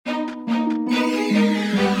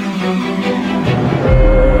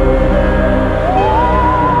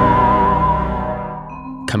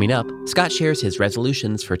Coming up, Scott shares his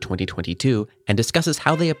resolutions for 2022 and discusses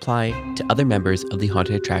how they apply to other members of the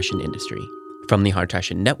haunted attraction industry. From the Haunted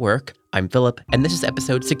Attraction Network, I'm Philip, and this is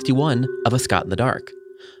episode 61 of A Scott in the Dark.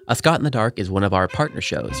 A Scott in the Dark is one of our partner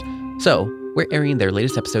shows, so we're airing their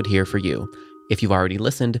latest episode here for you. If you've already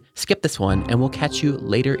listened, skip this one and we'll catch you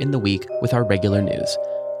later in the week with our regular news.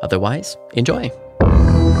 Otherwise, enjoy.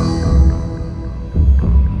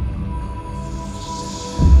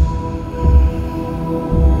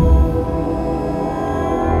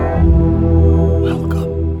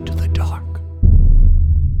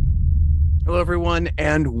 Everyone,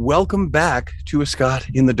 and welcome back to A Scott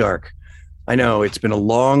in the Dark. I know it's been a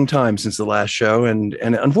long time since the last show, and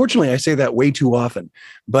unfortunately I say that way too often,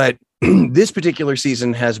 but this particular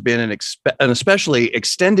season has been an especially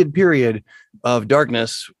extended period of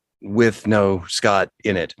darkness with no Scott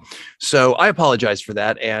in it. So I apologize for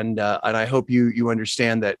that, and I hope you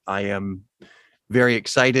understand that I am very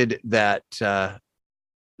excited that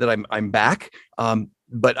I'm back.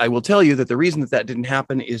 But I will tell you that the reason that didn't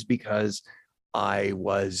happen is because I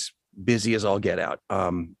was busy as all get out.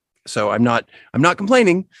 So I'm not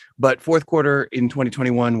complaining, but fourth quarter in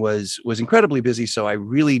 2021 was incredibly busy. So I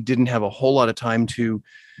really didn't have a whole lot of time to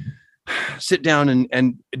sit down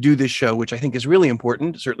and do this show, which I think is really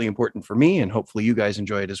important, certainly important for me, and hopefully you guys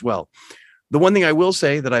enjoy it as well. The one thing I will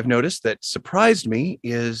say that I've noticed that surprised me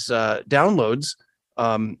is downloads,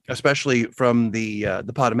 especially from the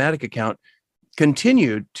Podomatic account,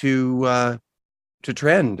 continued to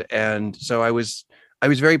trend, and so I was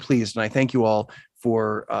very pleased, and I thank you all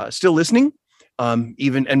for still listening,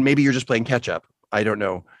 even, and maybe you're just playing catch up. I don't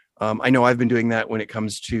know. I know I've been doing that when it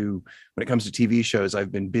comes to TV shows.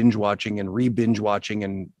 I've been binge watching and re-binge watching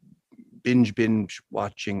and binge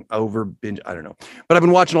watching over binge. I don't know, but I've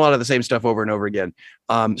been watching a lot of the same stuff over and over again.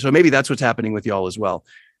 So maybe that's what's happening with y'all as well.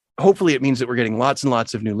 Hopefully it means that we're getting lots and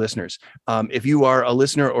lots of new listeners. If you are a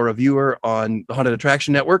listener or a viewer on the Haunted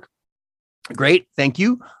Attraction Network, great, thank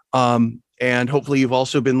you. And hopefully you've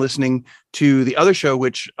also been listening to the other show,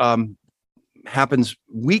 which happens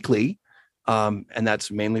weekly. And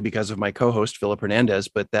that's mainly because of my co-host, Philip Hernandez,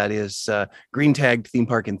 but that is Green Tagged Theme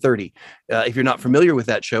Park in 30. If you're not familiar with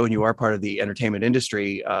that show and you are part of the entertainment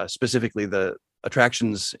industry, specifically the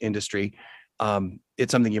attractions industry,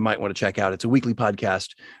 it's something you might want to check out. It's a weekly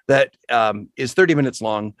podcast that is 30 minutes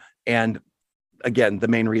long. And again, the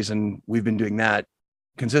main reason we've been doing that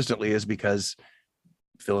consistently is because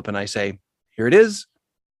Philip and I say, here it is,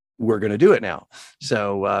 we're going to do it now.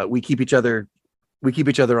 So we keep each other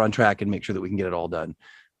on track and make sure that we can get it all done.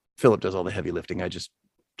 Philip does all the heavy lifting. I just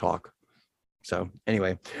talk. So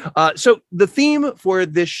anyway, so the theme for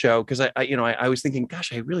this show, because I was thinking,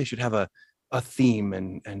 gosh, I really should have a theme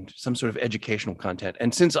and some sort of educational content.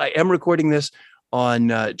 And since I am recording this on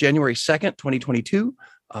January 2nd, 2022,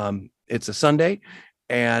 it's a Sunday,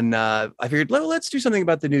 and I figured, let's do something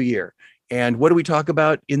about the new year. And what do we talk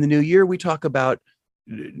about in the new year? We talk about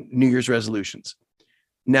New Year's resolutions.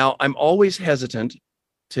 Now, I'm always hesitant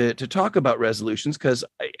to talk about resolutions because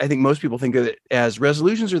I think most people think of it as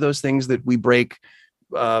resolutions are those things that we break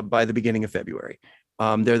by the beginning of February.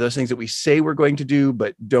 They're those things that we say we're going to do,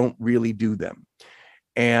 but don't really do them.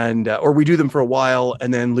 And or we do them for a while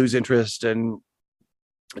and then lose interest and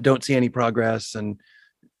don't see any progress and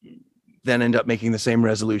then end up making the same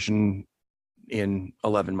resolution in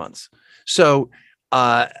 11 months. So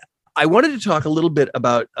I wanted to talk a little bit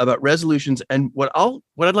about resolutions and what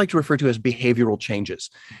I'd like to refer to as behavioral changes.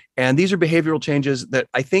 And these are behavioral changes that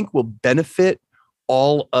I think will benefit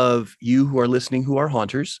all of you who are listening who are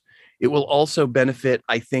haunters. It will also benefit,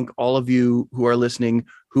 I think, all of you who are listening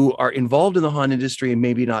who are involved in the haunt industry and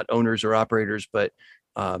maybe not owners or operators, but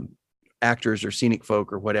actors or scenic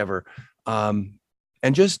folk or whatever.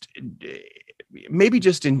 And just maybe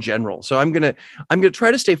just in general. So I'm gonna try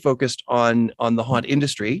to stay focused on the haunt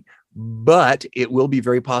industry, but it will be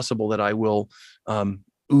very possible that I will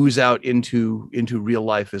ooze out into real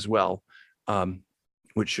life as well,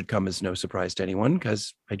 which should come as no surprise to anyone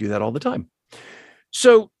because I do that all the time.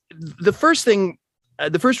 So the first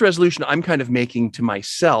resolution I'm kind of making to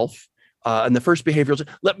myself, and the first behavioral,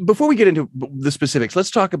 before we get into the specifics,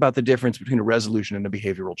 let's talk about the difference between a resolution and a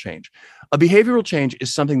behavioral change. A behavioral change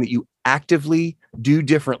is something that you actively do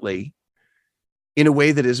differently in a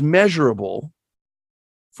way that is measurable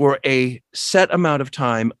for a set amount of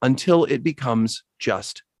time until it becomes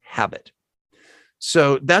just habit.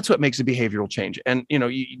 So that's what makes a behavioral change. And,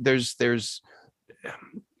 there's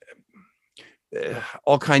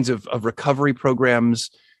all kinds of recovery programs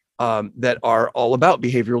that are all about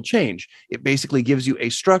behavioral change. It basically gives you a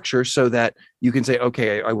structure so that you can say,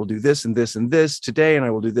 okay, I will do this and this and this today, and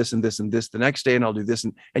I will do this and this and this the next day, and I'll do this.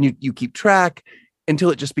 And you keep track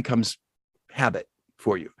until it just becomes habit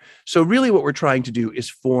for you. So really what we're trying to do is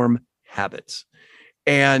form habits.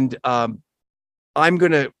 And I'm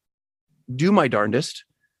going to do my darndest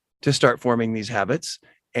to start forming these habits.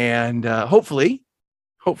 And hopefully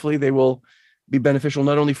they will be beneficial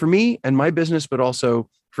not only for me and my business, but also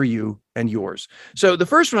for you and yours. So the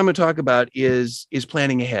first one I'm going to talk about is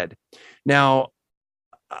planning ahead. Now,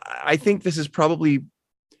 I think this is probably,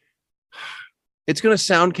 it's going to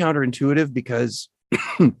sound counterintuitive because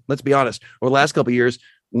let's be honest, over the last couple of years,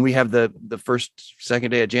 when we have the first,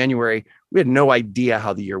 second day of January, we had no idea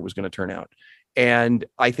how the year was going to turn out. And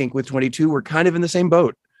I think with 22, we're kind of in the same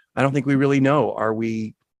boat. I don't think we really know. Are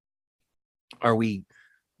we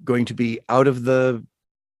going to be out of the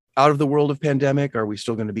world of pandemic? Are we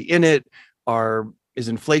still going to be in it? Is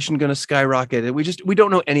inflation going to skyrocket? We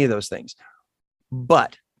don't know any of those things.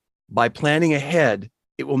 But by planning ahead,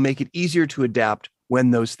 it will make it easier to adapt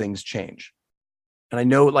when those things change. And I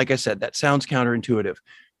know, like I said, that sounds counterintuitive,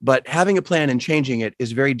 but having a plan and changing it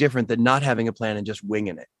is very different than not having a plan and just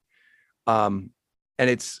winging it. And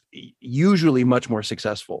it's usually much more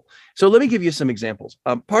successful. So let me give you some examples.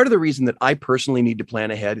 Part of the reason that I personally need to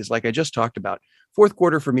plan ahead is, like I just talked about, fourth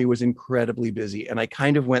quarter for me was incredibly busy. And I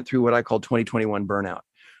kind of went through what I call 2021 burnout.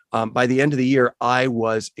 By the end of the year, I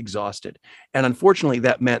was exhausted. And unfortunately,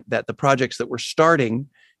 that meant that the projects that were starting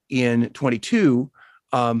in 22,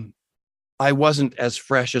 I wasn't as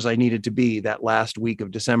fresh as I needed to be that last week of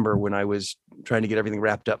December when I was trying to get everything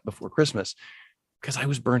wrapped up before Christmas, because I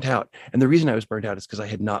was burnt out. And the reason I was burnt out is because I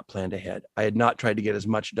had not planned ahead. I had not tried to get as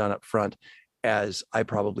much done up front as I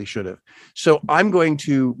probably should have. So I'm going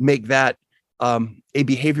to make that a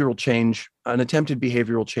behavioral change, an attempted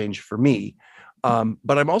behavioral change for me.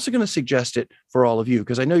 But I'm also going to suggest it for all of you,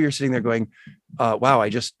 because I know you're sitting there going, wow, I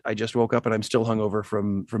just woke up and I'm still hungover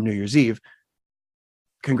from New Year's Eve.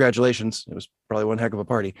 Congratulations. It was probably one heck of a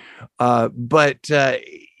party.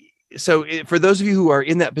 So for those of you who are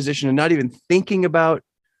in that position and not even thinking about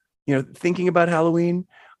Halloween,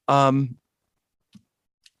 I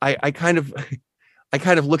kind of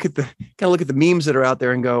look at the memes that are out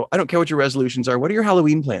there and go, I don't care what your resolutions are. What are your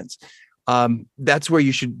Halloween plans? That's where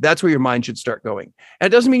your mind should start going. And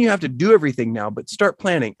it doesn't mean you have to do everything now, but start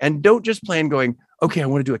planning, and don't just plan going, okay, I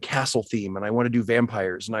want to do a castle theme and I want to do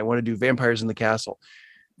vampires and I want to do vampires in the castle.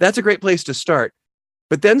 That's a great place to start.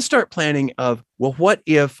 But then start planning of, well, what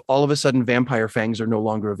if all of a sudden vampire fangs are no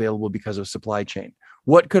longer available because of supply chain?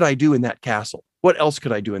 What could I do in that castle? What else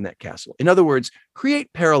could I do in that castle? In other words,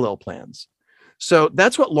 create parallel plans. So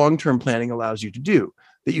that's what long-term planning allows you to do,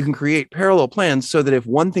 that you can create parallel plans so that if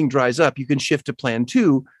one thing dries up, you can shift to plan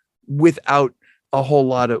two without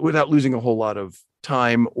losing a whole lot of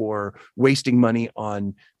time or wasting money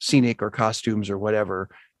on scenic or costumes or whatever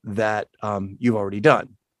that you've already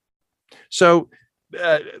done. So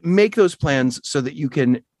make those plans so that you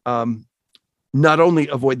can not only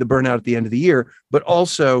avoid the burnout at the end of the year, but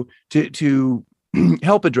also to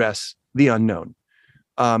help address the unknown.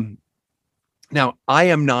 Now,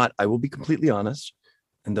 I will be completely honest,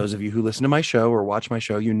 and those of you who listen to my show or watch my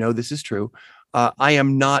show, you know this is true. I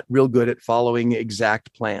am not real good at following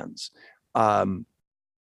exact plans, but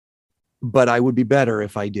I would be better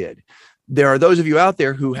if I did. There are those of you out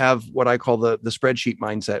there who have what I call the spreadsheet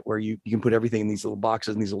mindset, where you can put everything in these little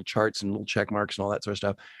boxes and these little charts and little check marks and all that sort of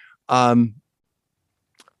stuff.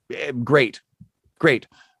 Great.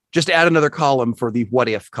 Just add another column for the what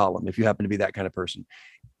if column if you happen to be that kind of person.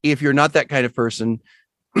 If you're not that kind of person,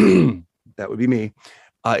 that would be me.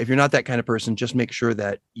 If you're not that kind of person, just make sure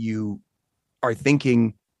that you are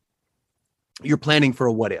thinking, you're planning for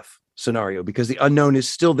a what if scenario, because the unknown is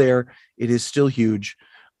still there. It is still huge.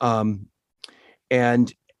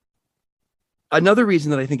 And another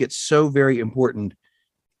reason that I think it's so very important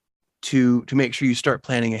to make sure you start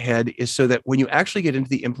planning ahead is so that when you actually get into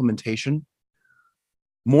the implementation,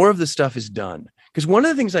 more of the stuff is done. Because one of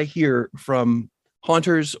the things I hear from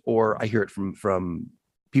haunters, or I hear it from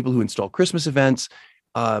people who install Christmas events,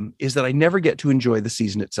 is that I never get to enjoy the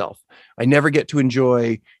season itself. I never get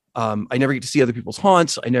to see other people's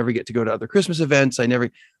haunts. I never get to go to other Christmas events.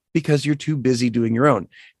 Because you're too busy doing your own.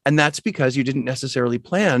 And that's because you didn't necessarily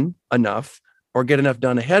plan enough or get enough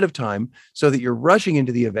done ahead of time, so that you're rushing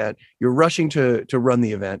into the event. You're rushing to run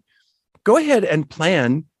the event. Go ahead and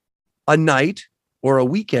plan a night or a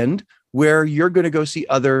weekend where you're going to go see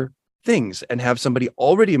other things and have somebody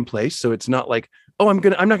already in place. So it's not like, oh, I'm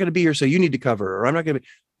not going to be here, so you need to cover, or I'm not going to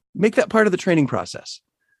make that part of the training process.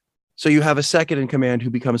 So you have a second in command who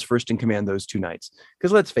becomes first in command those 2 nights.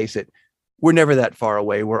 Because let's face it, we're never that far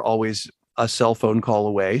away. We're always a cell phone call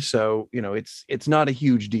away. So, it's not a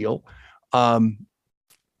huge deal,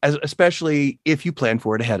 especially if you plan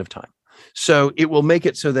for it ahead of time. So it will make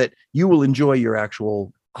it so that you will enjoy your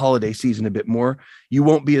actual holiday season a bit more. You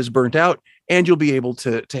won't be as burnt out, and you'll be able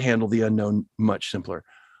to handle the unknown much simpler.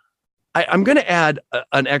 I'm going to add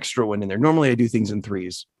an extra one in there. Normally I do things in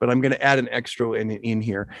 3s, but I'm going to add an extra in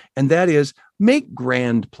here. And that is, make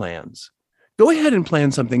grand plans. Go ahead and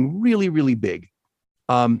plan something really, really big.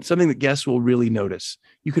 Something that guests will really notice.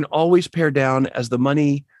 You can always pare down as the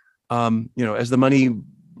money, as the money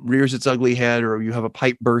rears its ugly head, or you have a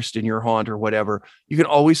pipe burst in your haunt or whatever, you can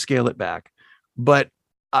always scale it back. But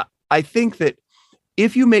I think that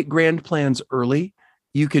if you make grand plans early,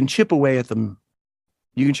 you can chip away at them.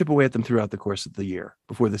 You can chip away at them throughout the course of the year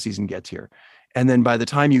before the season gets here. And then by the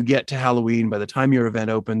time you get to Halloween, by the time your event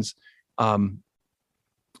opens, it's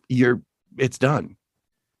done.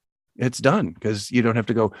 It's done, because you don't have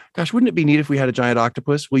to go, gosh, wouldn't it be neat if we had a giant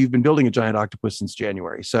octopus? Well, you've been building a giant octopus since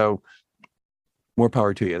January. So more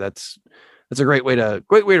power to you. That's a great way to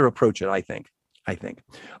approach it, I think.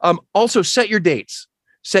 Also, set your dates.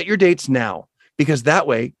 Set your dates now, because that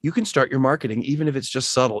way you can start your marketing, even if it's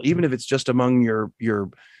just subtle, even if it's just among your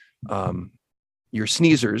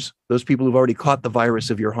sneezers, those people who've already caught the virus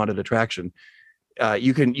of your haunted attraction.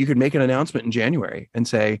 You can make an announcement in January and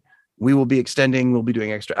say, we will be extending, we'll be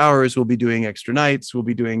doing extra hours, we'll be doing extra nights, we'll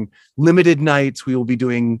be doing limited nights, we will be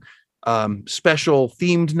doing special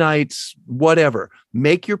themed nights, whatever.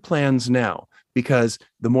 Make your plans now, because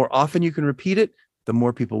the more often you can repeat it, the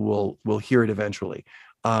more people will hear it eventually.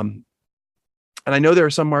 And I know there are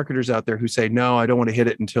some marketers out there who say, no, I don't want to hit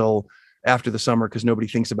it until after the summer, because nobody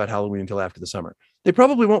thinks about Halloween until after the summer. They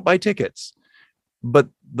probably won't buy tickets, but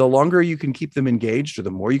the longer you can keep them engaged, or the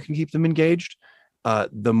more you can keep them engaged,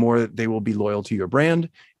 the more they will be loyal to your brand.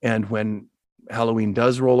 And when Halloween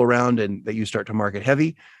does roll around and that you start to market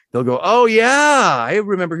heavy, they'll go, oh yeah, I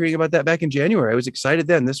remember hearing about that back in January. I was excited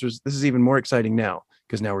then. This is even more exciting now,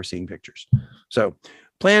 because now we're seeing pictures. So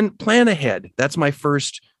plan ahead. That's my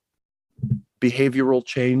first behavioral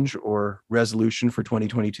change or resolution for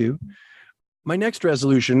 2022. My next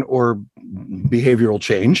resolution or behavioral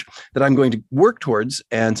change that I'm going to work towards,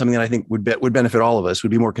 and something that I think would benefit all of us,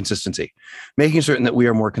 would be more consistency, making certain that we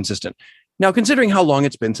are more consistent. Now, considering how long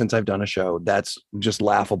it's been since I've done a show, that's just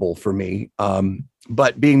laughable for me.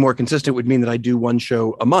 But being more consistent would mean that I do one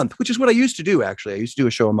show a month, which is what I used to do, actually. I used to do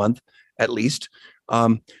a show a month, at least.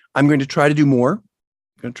 I'm going to try to do more.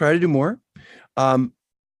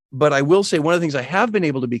 But I will say, one of the things I have been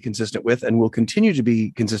able to be consistent with, and will continue to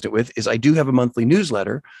be consistent with, is I do have a monthly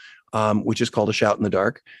newsletter, which is called A Shout in the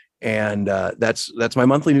Dark. And that's my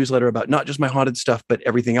monthly newsletter about not just my haunted stuff, but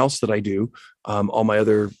everything else that I do, all my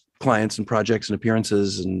other clients and projects and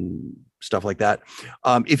appearances and stuff like that.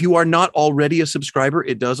 If you are not already a subscriber,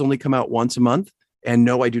 it does only come out once a month. And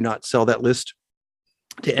no, I do not sell that list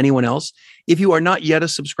to anyone else. If you are not yet a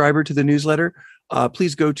subscriber to the newsletter,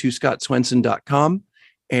 please go to scottswenson.com.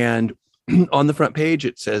 And on the front page,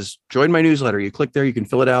 it says, join my newsletter. You click there, you can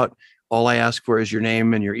fill it out. All I ask for is your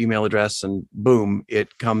name and your email address, and boom,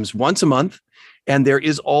 it comes once a month. And there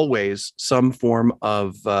is always some form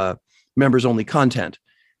of members only content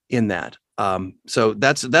in that. So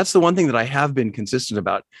that's the one thing that I have been consistent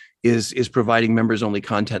about, is providing members only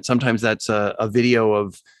content. Sometimes that's a video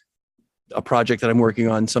of a project that I'm working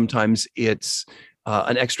on. Sometimes it's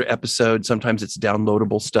an extra episode. Sometimes it's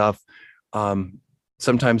downloadable stuff.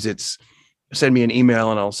 Sometimes it's send me an email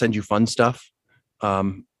and I'll send you fun stuff.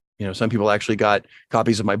 Some people actually got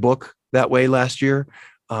copies of my book that way last year,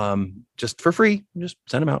 just for free. Just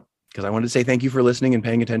send them out, because I wanted to say thank you for listening and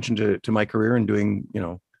paying attention to my career and doing,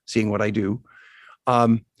 seeing what I do.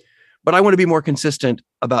 But I want to be more consistent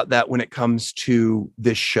about that when it comes to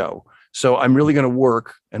this show. So I'm really going to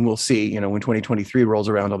work, and we'll see, when 2023 rolls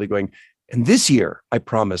around, I'll be going, and this year, I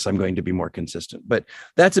promise I'm going to be more consistent. But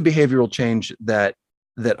that's a behavioral change that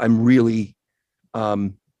I'm really,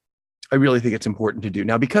 I really think it's important to do.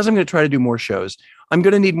 Now, because I'm going to try to do more shows, I'm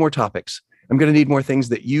going to need more topics. I'm going to need more things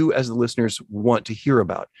that you as the listeners want to hear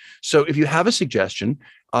about. So if you have a suggestion,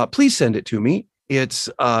 please send it to me. It's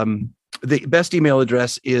the best email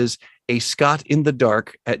address is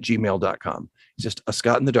ascottinthedark@gmail.com. It's just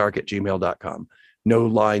ascottinthedark@gmail.com. No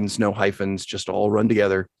lines, no hyphens, just all run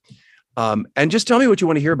together. And just tell me what you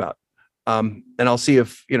want to hear about. And I'll see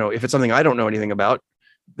if it's something I don't know anything about,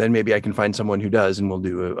 then maybe I can find someone who does, and we'll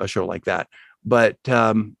do a show like that. But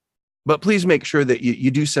please make sure that you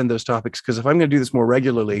do send those topics, because if I'm going to do this more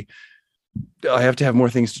regularly, I have to have more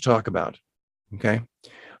things to talk about. Okay.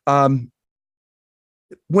 Um,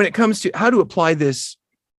 when it comes to how to apply this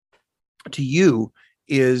to you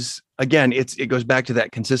is, again, it goes back to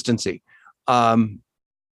that consistency.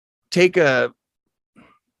 Take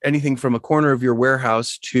anything from a corner of your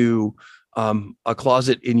warehouse to a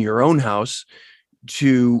closet in your own house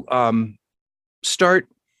to start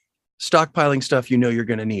stockpiling stuff you're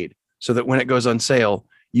going to need, so that when it goes on sale,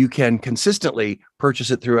 you can consistently purchase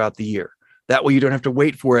it throughout the year. That way you don't have to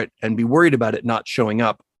wait for it and be worried about it not showing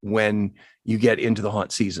up when you get into the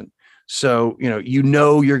haunt season. So,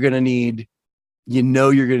 you're going to need,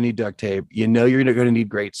 duct tape. You're going to need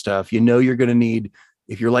great stuff. You're going to need,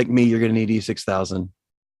 if you're like me, you're going to need E6000.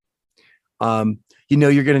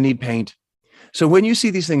 You're going to need paint. So when you see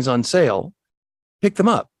these things on sale, pick them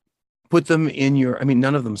up, put them in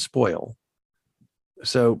none of them spoil.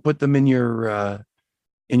 So put them in your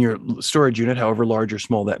storage unit, however large or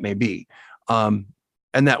small that may be. And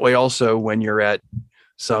that way also, when you're at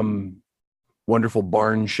some wonderful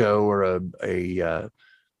barn show or a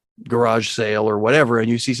garage sale or whatever, and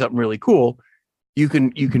you see something really cool, you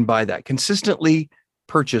can buy that. Consistently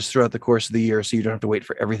purchase throughout the course of the year, so you don't have to wait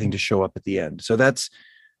for everything to show up at the end. So that's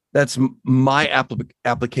my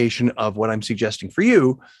application of what I'm suggesting for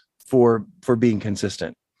you for being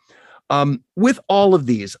consistent. With all of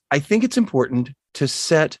these, I think it's important to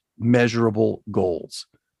set measurable goals.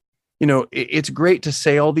 It's great to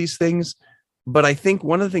say all these things, but I think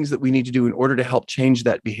one of the things that we need to do in order to help change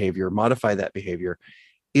that behavior, modify that behavior,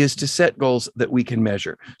 is to set goals that we can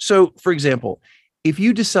measure. So, for example, if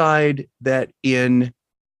you decide that in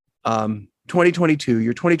 2022,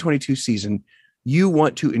 your 2022 season, you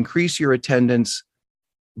want to increase your attendance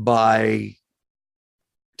by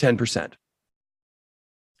 10%.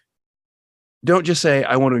 Don't just say,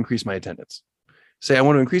 I want to increase my attendance. Say, I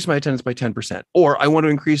want to increase my attendance by 10%, or I want to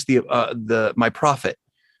increase my profit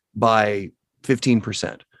by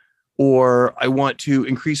 15%, or I want to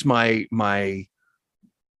increase my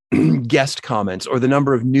guest comments, or the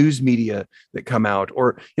number of news media that come out,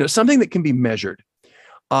 or something that can be measured.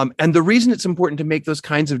 And the reason it's important to make those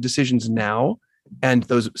kinds of decisions now and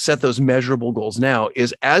set those measurable goals now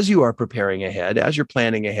is, as you are preparing ahead, as you're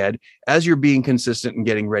planning ahead, as you're being consistent and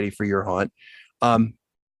getting ready for your haunt,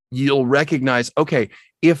 you'll recognize, okay,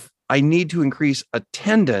 if I need to increase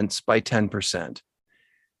attendance by 10%,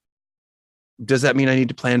 does that mean I need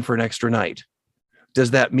to plan for an extra night?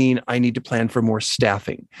 Does that mean I need to plan for more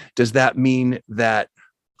staffing? Does that mean that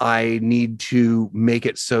I need to make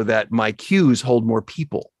it so that my queues hold more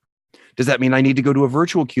people? Does that mean I need to go to a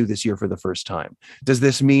virtual queue this year for the first time? Does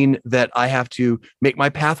this mean that I have to make my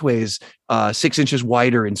pathways 6 inches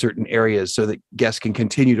wider in certain areas so that guests can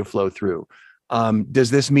continue to flow through?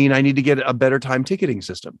 Does this mean I need to get a better time ticketing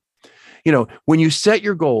system? When you set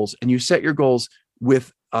your goals, and you set your goals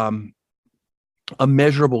with a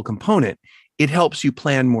measurable component, it helps you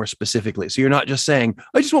plan more specifically. So you're not just saying,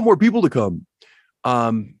 I just want more people to come.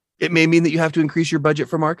 It may mean that you have to increase your budget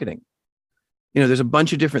for marketing. There's a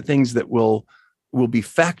bunch of different things that will be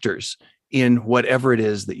factors in whatever it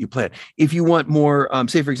is that you plan. If you want more,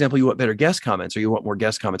 say, for example, you want better guest comments, or you want more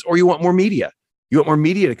guest comments, or you want more media,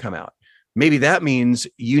 to come out. Maybe that means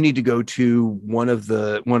you need to go to one of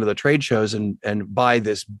the trade shows and buy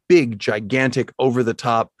this big, gigantic, over the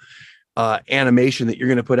top animation that you're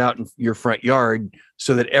going to put out in your front yard,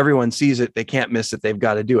 so that everyone sees it. They can't miss it. They've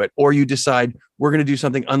got to do it. Or you decide, we're going to do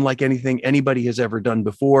something unlike anything anybody has ever done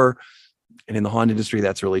before. And in the haunt industry,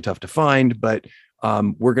 that's really tough to find, but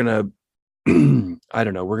we're going to, I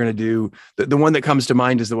don't know, we're going to do the one that comes to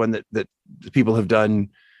mind is the one that people have done,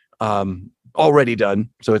 already done.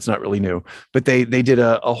 So it's not really new, but they did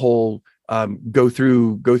a whole go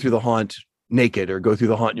through the haunt naked, or go through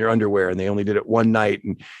the haunt in your underwear. And they only did it one night,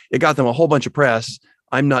 and it got them a whole bunch of press.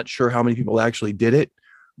 I'm not sure how many people actually did it,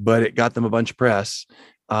 but it got them a bunch of press.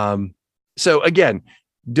 So again,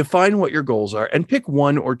 define what your goals are, and pick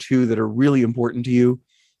one or two that are really important to you,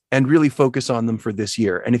 and really focus on them for this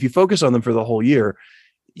year. And if you focus on them for the whole year,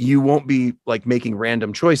 you won't be like making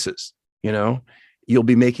random choices. You'll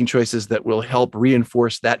be making choices that will help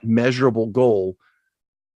reinforce that measurable goal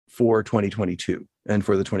for 2022 and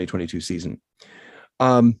for the 2022 season.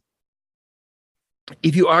 If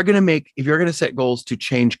you're going to set goals to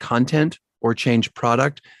change content or change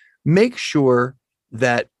product, make sure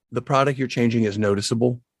that the product you're changing is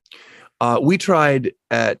noticeable. We tried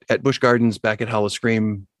at Busch Gardens back at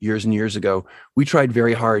Howl-O-Scream years and years ago. We tried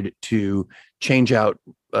very hard to change out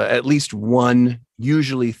at least one,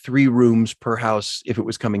 usually 3 rooms per house if it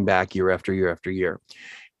was coming back year after year after year.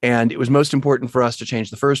 And it was most important for us to change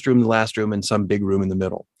the first room, the last room, and some big room in the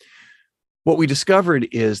middle. What we discovered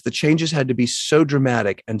is the changes had to be so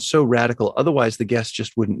dramatic and so radical, otherwise the guests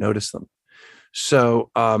just wouldn't notice them. So,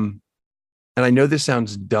 and I know this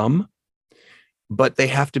sounds dumb, but they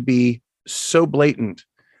have to be so blatant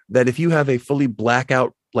that if you have a fully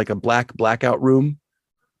blackout, like a blackout room,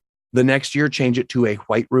 the next year change it to a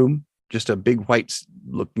white room, just a big white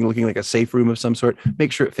looking like a safe room of some sort.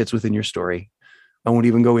 Make sure it fits within your story. I won't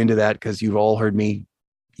even go into that because you've all heard me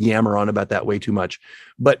yammer on about that way too much.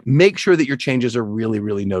 But make sure that your changes are really,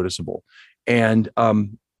 really noticeable, and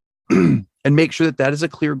and make sure that that is a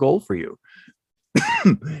clear goal for you.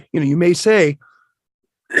 You may say,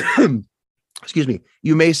 excuse me,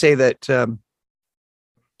 you may say that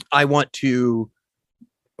I want to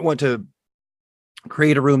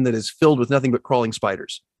create a room that is filled with nothing but crawling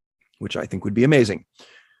spiders, which I think would be amazing.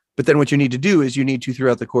 But then what you need to do is you need to,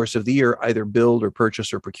 throughout the course of the year, either build or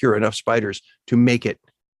purchase or procure enough spiders to make it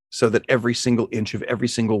so that every single inch of every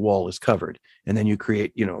single wall is covered. And then you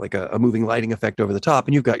create, like a moving lighting effect over the top,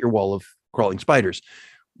 and you've got your wall of crawling spiders,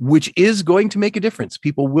 which is going to make a difference.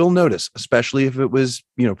 People will notice, especially if it was,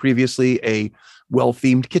 previously a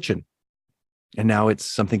well-themed kitchen, and now it's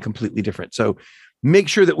something completely different. So make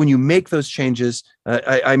sure that when you make those changes,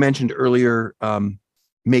 I mentioned earlier,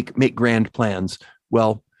 make grand plans.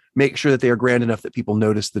 Well, make sure that they are grand enough that people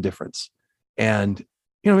notice the difference. And,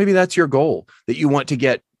 maybe that's your goal, that you want to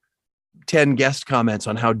get 10 guest comments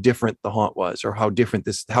on how different the haunt was, or how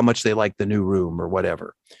much they like the new room, or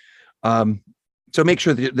whatever. So make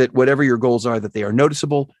sure that whatever your goals are, that they are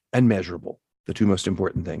noticeable and measurable, the two most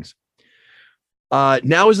important things.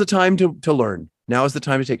 Now is the time to learn. Now is the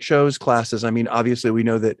time to take shows, classes. I mean, obviously we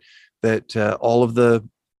know that all of the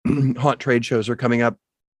haunt trade shows are coming up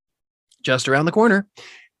just around the corner,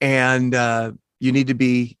 and you need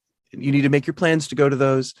to make your plans to go to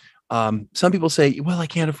those. Some people say, well, I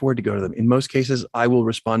can't afford to go to them. In most cases, I will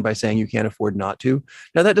respond by saying you can't afford not to.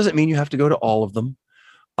 Now, that doesn't mean you have to go to all of them.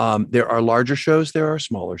 There are larger shows, there are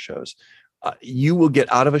smaller shows. You will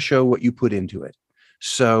get out of a show what you put into it.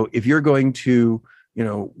 So if you're going to,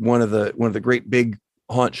 one of the great big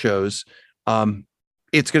haunt shows,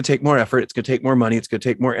 it's going to take more effort, it's going to take more money, it's going to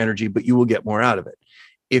take more energy, but you will get more out of it.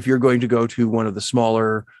 If you're going to go to one of the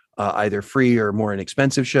smaller, either free or more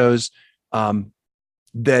inexpensive shows,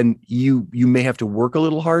 then you may have to work a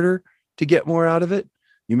little harder to get more out of it.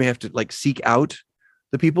 You may have to seek out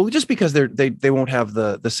the people, just because they won't have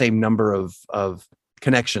the same number of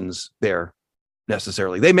connections there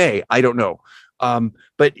necessarily. They may, I don't know.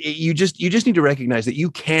 But you just need to recognize that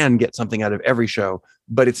you can get something out of every show,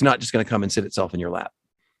 but it's not just going to come and sit itself in your lap.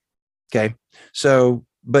 Okay. So,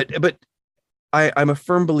 but I'm a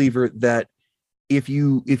firm believer that if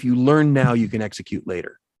you learn now, you can execute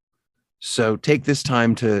later. So take this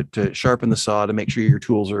time to sharpen the saw, to make sure your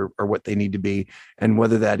tools are what they need to be. And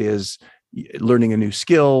whether that is learning a new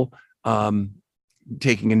skill,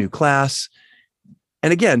 taking a new class.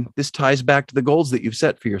 And again, this ties back to the goals that you've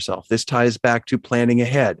set for yourself. This ties back to planning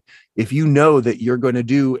ahead. If you know that you're going to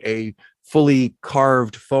do a fully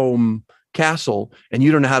carved foam castle and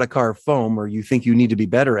you don't know how to carve foam, or you think you need to be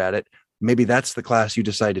better at it, maybe that's the class you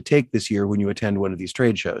decide to take this year when you attend one of these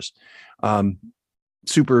trade shows.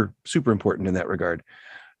 Super, super important in that regard.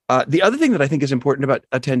 The other thing that I think is important about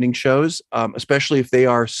attending shows, especially if they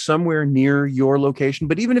are somewhere near your location,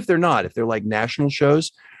 but even if they're not, if they're like national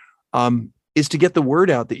shows, is to get the word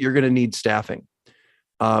out that you're going to need staffing.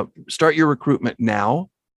 Start your recruitment now,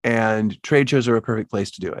 and trade shows are a perfect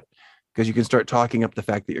place to do it, because you can start talking up the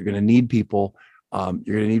fact that you're going to need people.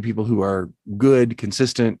 You're going to need people who are good,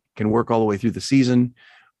 consistent, can work all the way through the season.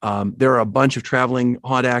 There are a bunch of traveling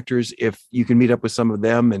haunt actors. If you can meet up with some of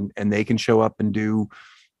them and they can show up and do,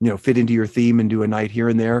 fit into your theme and do a night here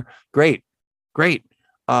and there, great.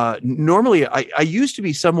 Normally I used to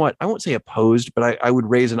be somewhat, I won't say opposed, but I would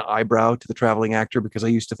raise an eyebrow to the traveling actor, because I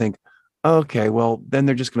used to think, okay, well, then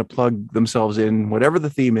they're just going to plug themselves in whatever the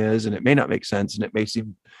theme is, and it may not make sense and it may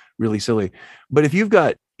seem really silly. But if you've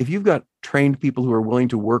got trained people who are willing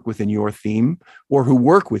to work within your theme, or who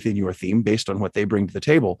work within your theme based on what they bring to the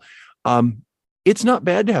table, it's not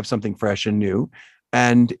bad to have something fresh and new.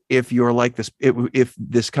 And if you're like this, if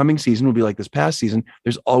this coming season will be like this past season,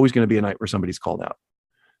 there's always going to be a night where somebody's called out.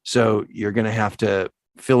 So you're going to have to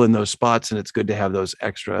fill in those spots, and it's good to have those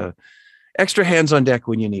extra hands on deck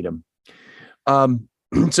when you need them.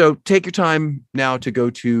 So take your time now to go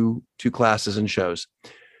to classes and shows.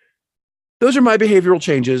 Those are my behavioral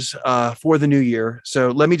changes for the new year.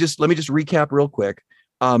 So let me just recap real quick.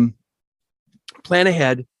 Plan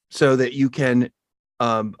ahead so that you can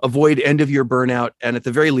avoid end of year burnout, and at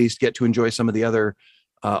the very least get to enjoy some of the other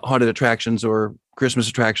haunted attractions or Christmas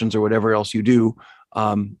attractions or whatever else you do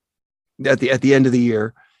at the end of the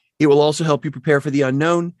year. It will also help you prepare for the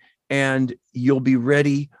unknown, and you'll be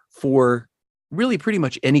ready for really pretty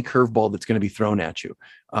much any curveball that's going to be thrown at you.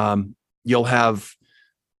 You'll have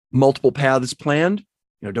multiple paths planned.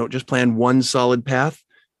 Don't just plan one solid path.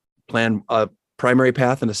 Plan a primary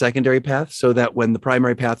path and a secondary path, so that when the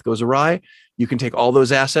primary path goes awry, you can take all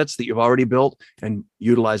those assets that you've already built and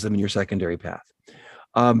utilize them in your secondary path.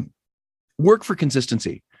 Work for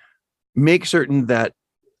consistency. Make certain that,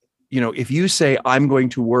 if you say, I'm going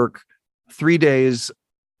to work 3 days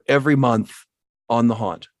every month on the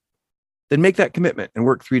haunt, then make that commitment and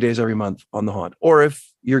work 3 days every month on the haunt. Or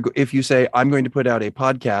if you say, I'm going to put out a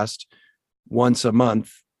podcast once a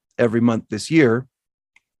month, every month this year,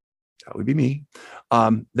 that would be me,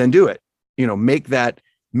 then do it. Make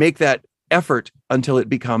that effort until it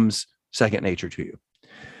becomes second nature to you.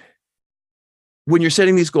 When you're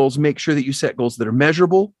setting these goals, make sure that you set goals that are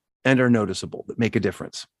measurable and are noticeable, that make a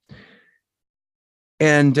difference.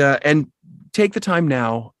 And take the time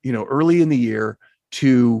now, early in the year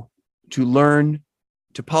to learn,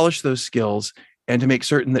 to polish those skills, and to make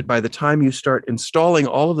certain that by the time you start installing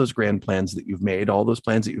all of those grand plans that you've made, all those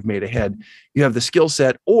plans that you've made ahead, you have the skill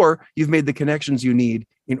set, or you've made the connections you need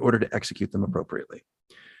in order to execute them appropriately.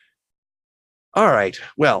 All right.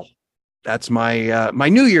 Well, that's my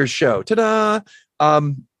New Year's show. Ta-da!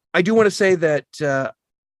 I do want to say that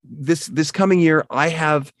this coming year, I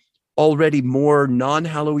have already more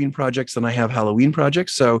non-Halloween projects than I have Halloween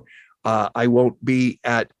projects. So I won't be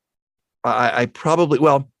at, I probably,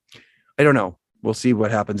 well, I don't know. We'll see what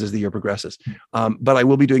happens as the year progresses. But I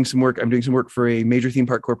will be doing some work. I'm doing some work for a major theme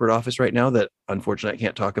park corporate office right now that unfortunately I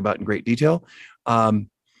can't talk about in great detail.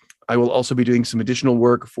 I will also be doing some additional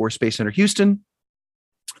work for Space Center Houston.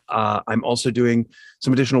 I'm also doing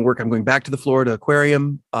some additional work. I'm going back to the Florida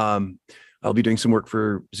Aquarium. I'll be doing some work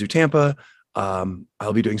for Zoo Tampa.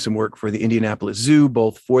 I'll be doing some work for the Indianapolis Zoo,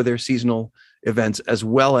 both for their seasonal events as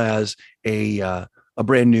well as a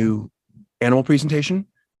brand new animal presentation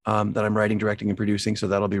that I'm writing, directing, and producing. So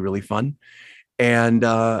that'll be really fun. And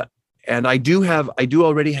I do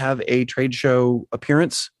already have a trade show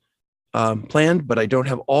appearance planned, but I don't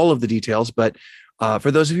have all of the details. But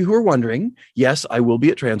for those of you who are wondering, yes, I will be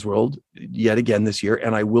at Transworld yet again this year,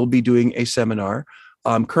 and I will be doing a seminar.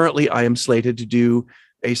 Currently, I am slated to do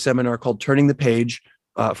a seminar called Turning the Page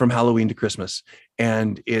from Halloween to Christmas.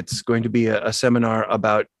 And it's going to be a seminar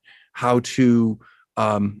about how to,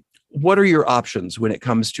 what are your options when it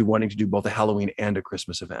comes to wanting to do both a Halloween and a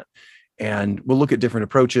Christmas event? And we'll look at different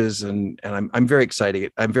approaches, and I'm very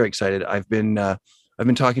excited. I'm very excited. I've been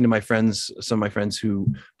talking to my friends, some of my friends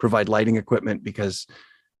who provide lighting equipment, because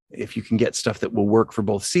if you can get stuff that will work for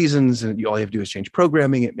both seasons and all you have to do is change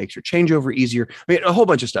programming, it makes your changeover easier. I mean, a whole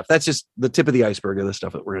bunch of stuff. That's just the tip of the iceberg of the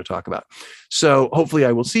stuff that we're going to talk about. So hopefully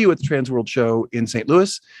I will see you at the Transworld show in St.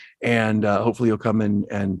 Louis, and hopefully you'll come in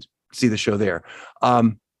and see the show there.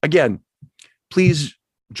 Again, please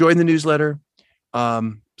join the newsletter,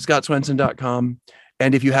 scottswenson.com.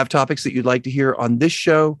 And if you have topics that you'd like to hear on this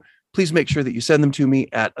show, please make sure that you send them to me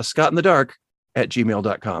at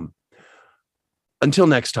ascottinthedark@gmail.com. Until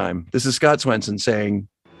next time, this is Scott Swenson saying,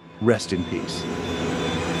 rest in peace.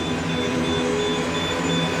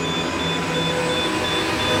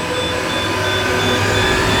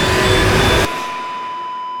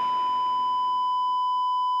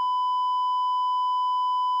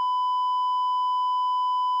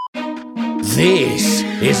 This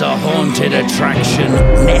is a Haunted Attraction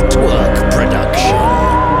Network production.